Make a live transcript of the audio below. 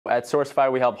at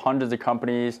Sourcify, we help hundreds of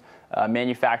companies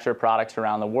manufacture products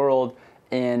around the world.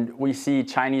 And we see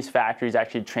Chinese factories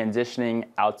actually transitioning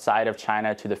outside of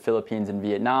China to the Philippines and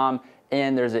Vietnam.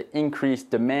 And there's an increased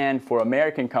demand for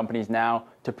American companies now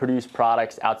to produce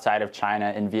products outside of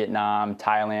China in Vietnam,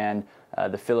 Thailand,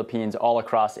 the Philippines, all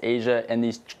across Asia. And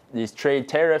these trade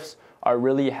tariffs are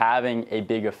really having a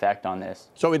big effect on this.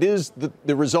 So it is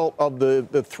the result of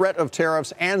the threat of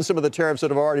tariffs and some of the tariffs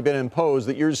that have already been imposed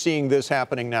that you're seeing this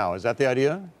happening now. Is that the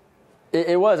idea?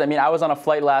 It was. I mean, I was on a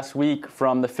flight last week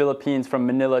from the Philippines, from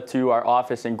Manila to our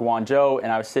office in Guangzhou,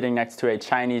 and I was sitting next to a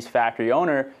Chinese factory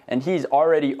owner, and he's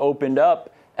already opened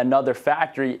up another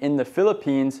factory in the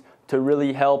Philippines to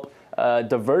really help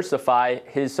diversify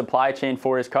his supply chain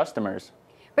for his customers.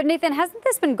 But Nathan, hasn't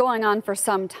this been going on for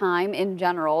some time in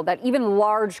general, that even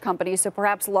large companies, so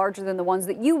perhaps larger than the ones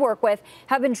that you work with,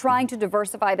 have been trying to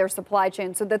diversify their supply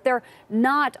chain so that they're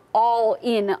not all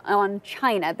in on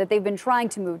China, that they've been trying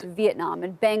to move to Vietnam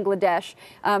and Bangladesh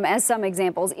as some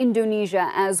examples,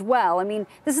 Indonesia as well? I mean,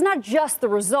 this is not just the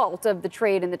result of the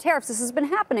trade and the tariffs. This has been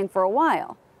happening for a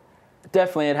while.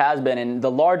 Definitely it has been, and the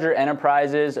larger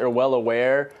enterprises are well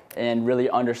aware and really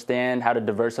understand how to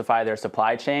diversify their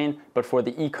supply chain. But for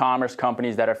the e-commerce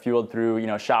companies that are fueled through,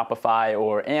 Shopify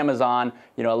or Amazon,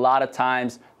 a lot of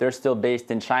times they're still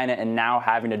based in China and now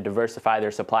having to diversify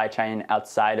their supply chain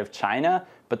outside of China.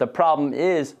 But the problem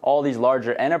is all these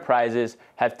larger enterprises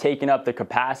have taken up the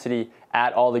capacity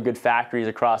at all the good factories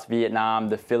across Vietnam,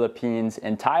 the Philippines,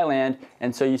 and Thailand.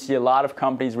 And so you see a lot of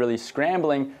companies really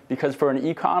scrambling because for an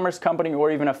e-commerce company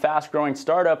or even a fast-growing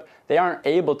startup, they aren't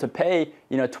able to pay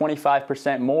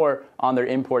 25% more on their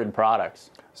imported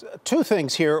products. Two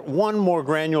things here, one more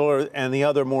granular and the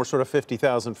other more sort of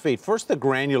 50,000 feet. First, the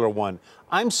granular one.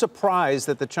 I'm surprised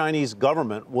that the Chinese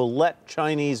government will let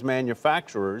Chinese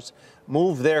manufacturers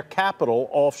move their capital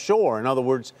offshore. In other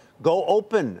words, go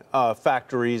open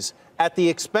factories at the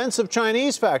expense of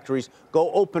Chinese factories,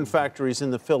 go open factories in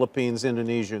the Philippines,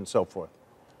 Indonesia, and so forth.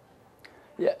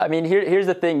 Yeah, I mean, here's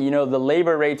the thing. The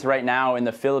labor rates right now in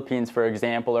the Philippines, for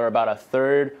example, are about a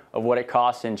third of what it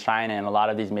costs in China in a lot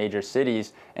of these major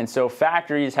cities. And so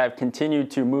factories have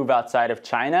continued to move outside of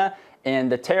China,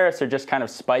 and the tariffs are just kind of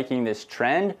spiking this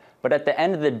trend. But at the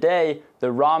end of the day,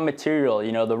 the raw material,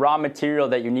 the raw material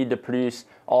that you need to produce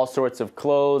all sorts of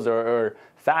clothes or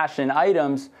fashion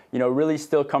items, really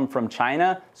still come from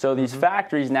China. So these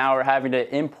factories now are having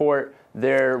to import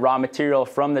their raw material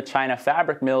from the China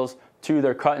fabric mills to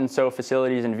their cut and sew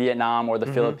facilities in Vietnam or the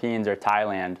Philippines or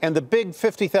Thailand. And the big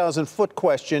 50,000 foot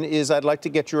question is, I'd like to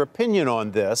get your opinion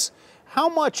on this. How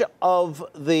much of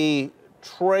the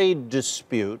trade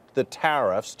dispute, the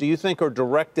tariffs, do you think are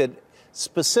directed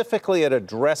specifically at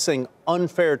addressing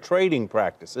unfair trading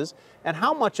practices? And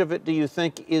how much of it do you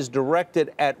think is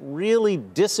directed at really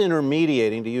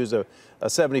disintermediating, to use a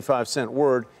 75-cent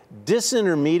word,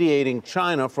 disintermediating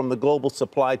China from the global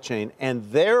supply chain and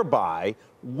thereby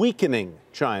weakening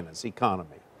China's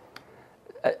economy?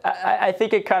 I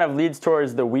think it kind of leads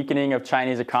towards the weakening of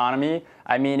Chinese economy.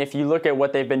 I mean, if you look at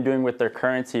what they've been doing with their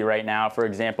currency right now, for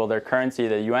example, their currency,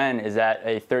 the yuan, is at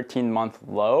a 13-month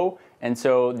low. And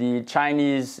so the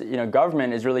Chinese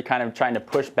government is really kind of trying to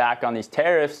push back on these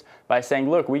tariffs by saying,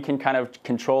 look, we can kind of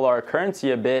control our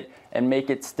currency a bit and make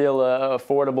it still an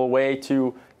affordable way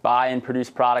to buy and produce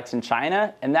products in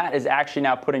China. And that is actually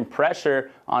now putting pressure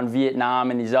on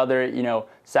Vietnam and these other,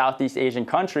 Southeast Asian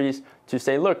countries to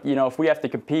say, look, if we have to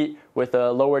compete with a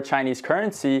lower Chinese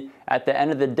currency, at the end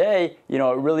of the day, it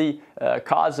really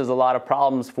causes a lot of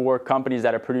problems for companies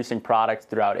that are producing products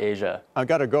throughout Asia. I've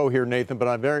got to go here, Nathan, but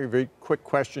a very, very quick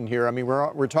question here. I mean,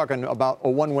 we're talking about a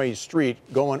one-way street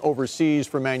going overseas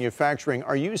for manufacturing.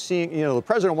 Are you seeing, the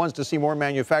president wants to see more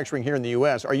manufacturing here in the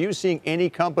U.S. Are you seeing any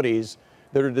companies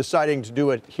that are deciding to do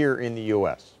it here in the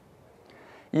U.S.?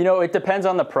 It depends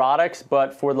on the products,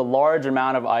 but for the large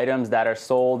amount of items that are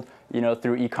sold,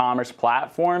 through e-commerce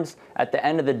platforms, at the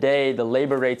end of the day, the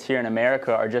labor rates here in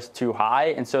America are just too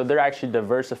high. And so they're actually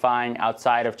diversifying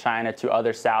outside of China to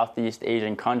other Southeast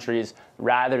Asian countries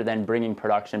rather than bringing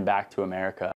production back to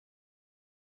America.